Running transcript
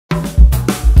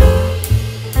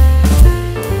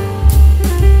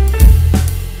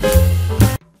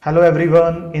Hello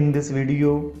everyone, in this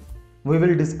video we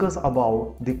will discuss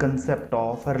about the concept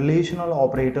of relational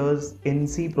operators in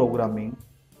C programming.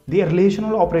 The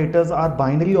relational operators are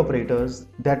binary operators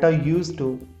that are used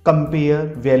to compare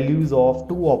values of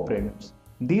two operands.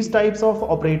 These types of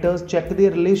operators check the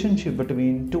relationship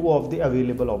between two of the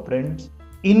available operands.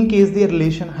 In case the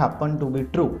relation happen to be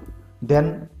true,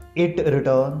 then it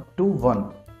return to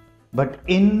 1. But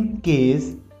in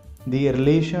case the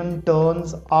relation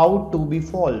turns out to be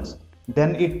false,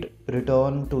 then it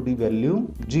returns to the value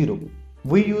 0.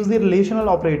 We use the relational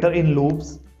operator in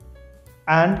loops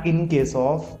and in case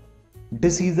of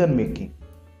decision making.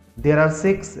 There are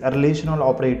 6 relational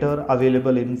operators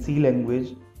available in C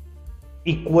language: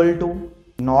 equal to,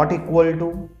 not equal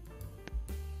to,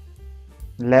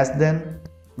 less than,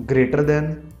 greater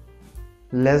than,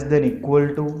 less than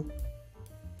equal to,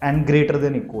 and greater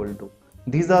than equal to.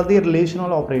 These are the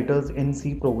relational operators in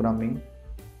C programming.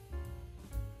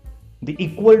 The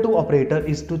equal to operator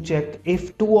is to check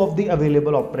if two of the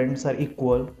available operands are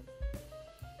equal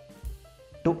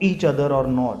to each other or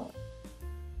not.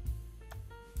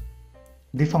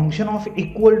 The function of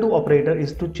equal to operator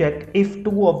is to check if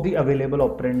two of the available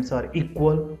operands are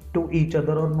equal to each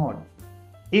other or not.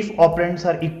 If operands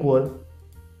are equal,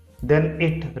 then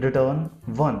it returns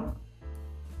 1.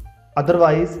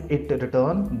 Otherwise, it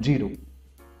returns 0.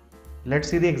 Let's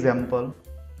see the example.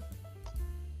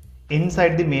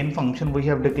 Inside the main function, we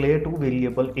have declared two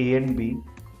variables a and b.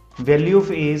 Value of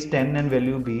a is 10 and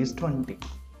value of b is 20.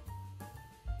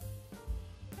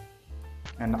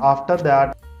 And after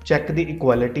that, check the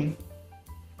equality.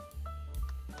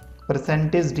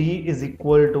 Percentage d is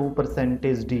equal to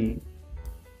percentage d.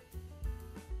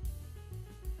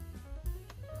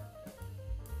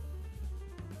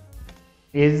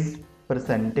 Is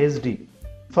percentage d.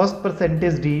 First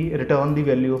percentage d return the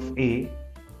value of a,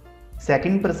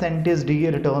 second percentage d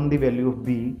return the value of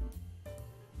b,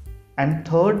 and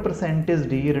third percentage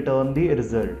d return the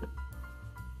result.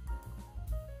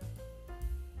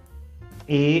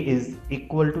 A is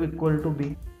equal to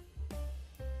b.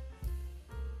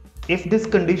 If this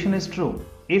condition is true,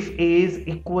 if a is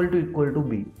equal to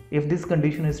b, if this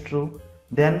condition is true,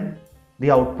 then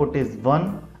the output is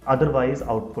 1, otherwise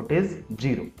output is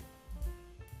 0.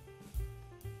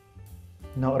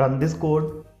 Now run this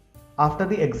code. After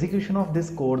the execution of this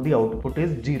code, the output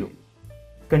is 0.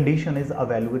 Condition is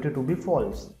evaluated to be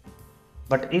false.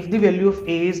 But if the value of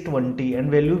a is 20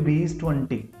 and value of b is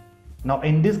 20, now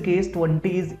in this case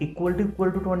 20 is equal to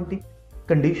 20,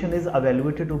 condition is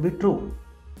evaluated to be true,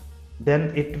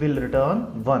 then it will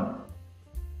return 1.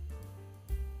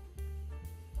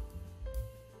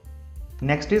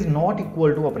 Next is not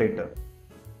equal to operator.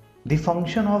 The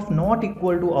function of not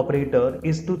equal to operator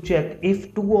is to check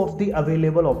if two of the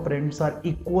available operands are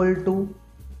equal to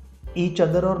each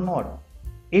other or not.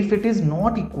 If it is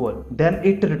not equal, then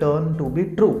it returns to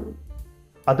be true.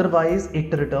 Otherwise,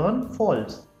 it returns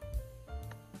false.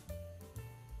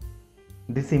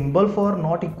 The symbol for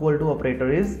not equal to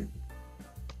operator is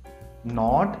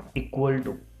not equal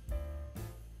to.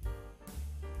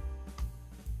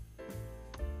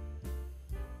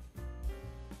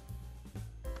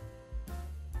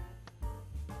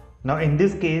 Now in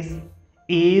this case,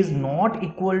 a is not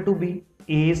equal to b,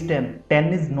 a is 10, 10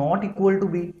 is not equal to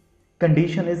b,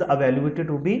 condition is evaluated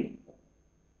to be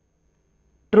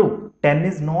true, 10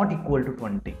 is not equal to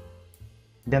 20,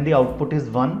 then the output is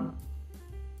 1.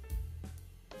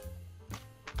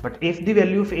 But if the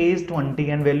value of a is 20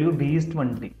 and value of b is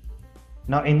 20,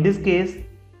 now in this case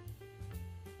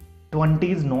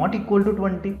 20 is not equal to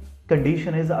 20,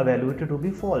 condition is evaluated to be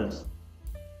false,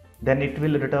 then it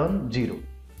will return 0.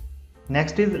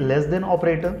 Next is less than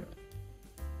operator.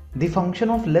 The function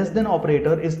of less than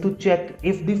operator is to check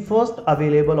if the first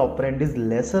available operand is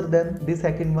lesser than the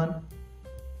second one.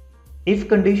 If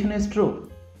condition is true,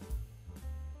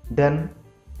 then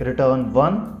return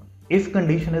 1. If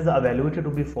condition is evaluated to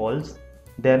be false,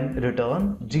 then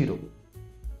return 0.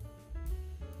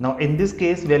 Now in this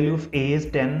case, value of a is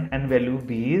 10 and value of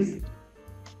b is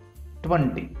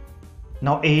 20.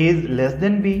 Now a is less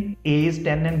than b, a is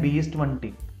 10 and b is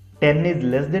 20. 10 is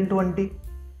less than 20,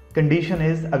 condition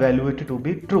is evaluated to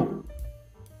be true,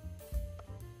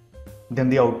 then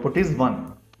the output is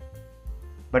 1.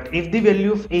 But if the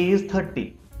value of a is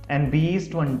 30 and b is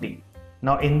 20,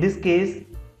 now in this case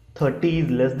 30 is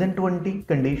less than 20,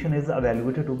 condition is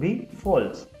evaluated to be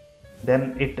false,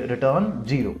 then it returns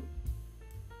 0.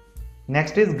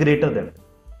 Next is greater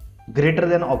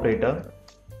than operator.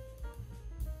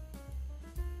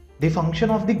 The function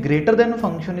of the greater than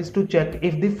function is to check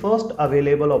if the first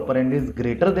available operand is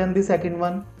greater than the second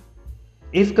one.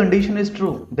 If condition is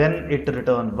true, then it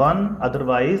return 1,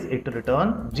 otherwise it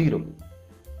return 0.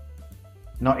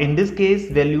 Now in this case,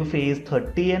 value of A is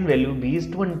 30 and value B is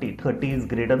 20. 30 is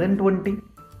greater than 20.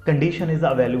 Condition is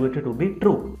evaluated to be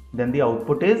true. Then the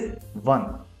output is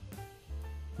 1.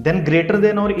 Then greater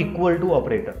than or equal to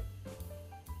operator.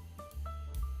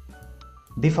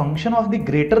 The function of the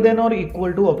greater than or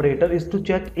equal to operator is to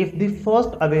check if the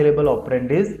first available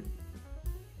operand is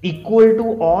equal to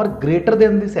or greater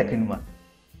than the second one.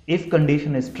 If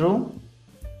condition is true,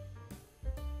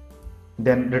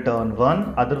 then return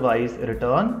 1, otherwise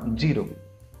return 0.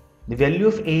 The value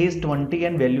of A is 20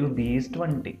 and value of B is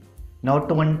 20. Now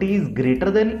 20 is greater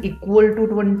than equal to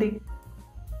 20.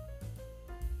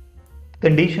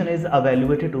 Condition is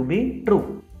evaluated to be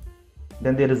true.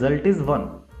 Then the result is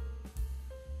 1.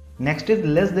 Next is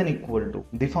less than equal to.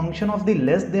 The function of the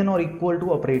less than or equal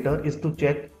to operator is to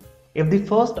check if the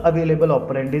first available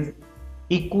operand is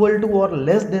equal to or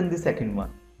less than the second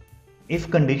one. If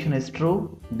condition is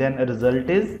true, then a result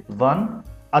is 1,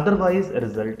 otherwise a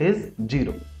result is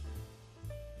 0.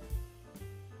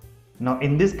 Now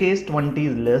in this case, 20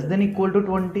 is less than equal to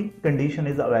 20, condition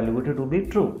is evaluated to be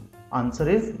true. Answer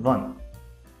is 1.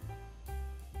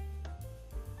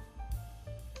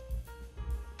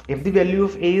 If the value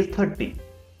of A is 30,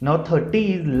 now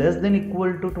 30 is less than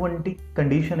equal to 20,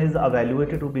 condition is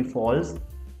evaluated to be false,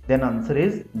 then answer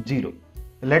is 0.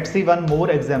 Let's see one more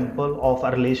example of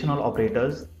a relational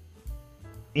operators.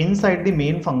 Inside the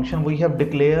main function, we have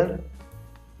declared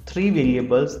 3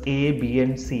 variables A, B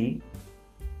and C,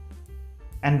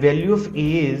 and value of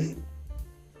A is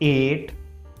 8,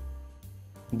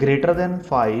 greater than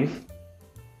 5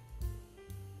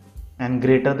 and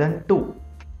greater than 2,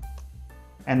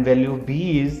 and value of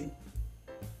B is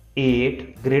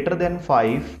 8, greater than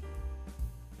 5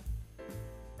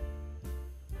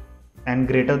 and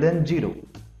greater than 0,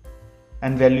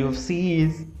 and value of C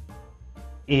is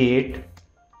 8,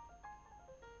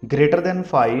 greater than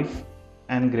 5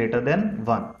 and greater than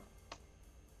 1.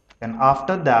 And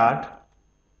after that,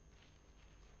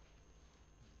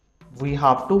 we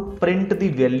have to print the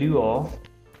value of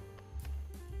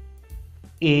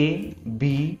A,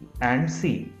 B and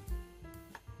C.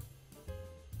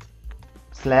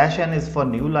 /n is for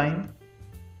new line.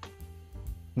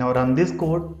 Now run this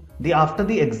code. After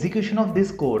the execution of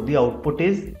this code, the output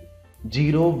is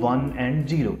 0, 1 and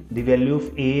 0. The value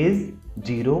of A is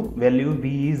 0, value of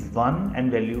B is 1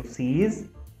 and value of C is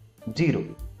 0.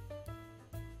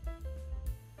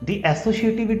 The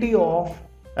associativity of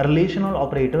a relational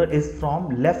operator is from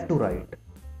left to right.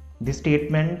 The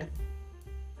statement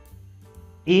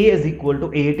A is equal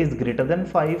to 8 is greater than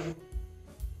 5.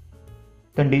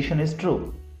 Condition is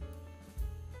true.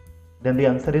 Then the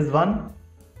answer is 1.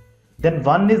 Then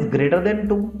 1 is greater than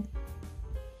 2.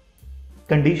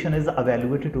 Condition is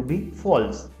evaluated to be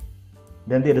false.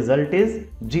 Then the result is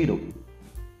 0.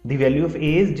 The value of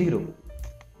A is 0.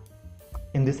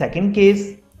 In the second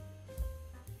case,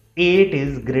 8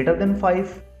 is greater than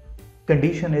 5.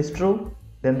 Condition is true.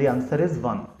 Then the answer is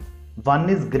 1. 1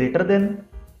 is greater than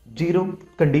 0.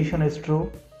 Condition is true.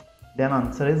 Then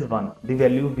answer is 1. The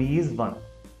value of B is 1.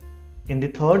 In the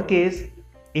third case,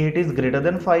 8 is greater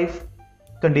than 5.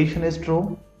 Condition is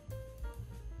true.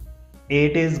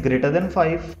 8 is greater than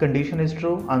 5. Condition is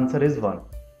true. Answer is 1.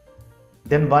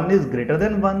 Then 1 is greater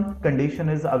than 1. Condition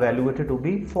is evaluated to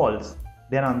be false.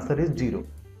 Then answer is 0.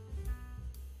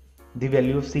 The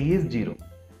value of C is 0.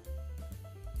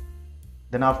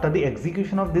 Then after the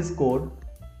execution of this code,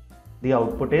 the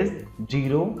output is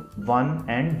 0, 1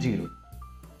 and 0.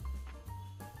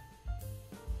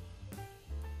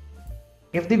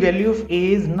 If the value of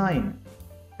A is 9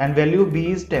 and value of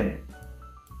B is 10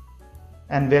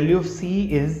 and value of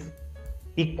C is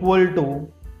equal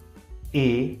to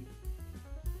A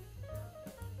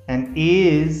and A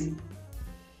is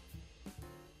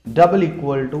double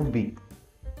equal to B,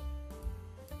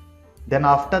 then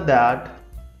after that,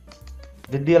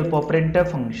 with the help of printf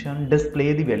function,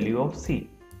 display the value of C.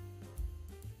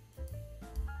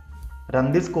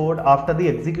 Run this code. After the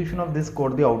execution of this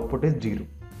code, the output is 0.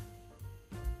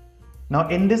 Now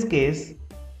in this case,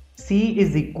 C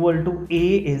is equal to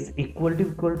A is equal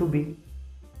to B.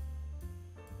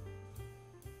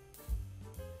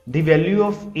 The value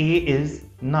of A is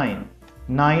 9.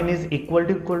 9 is equal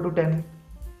to 10.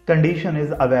 Condition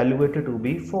is evaluated to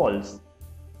be false.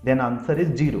 Then answer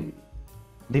is 0.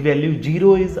 The value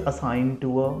 0 is assigned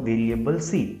to a variable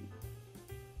C.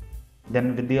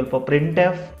 Then with the help of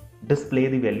printf, display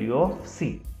the value of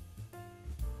C.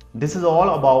 This is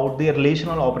all about the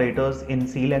relational operators in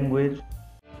C language.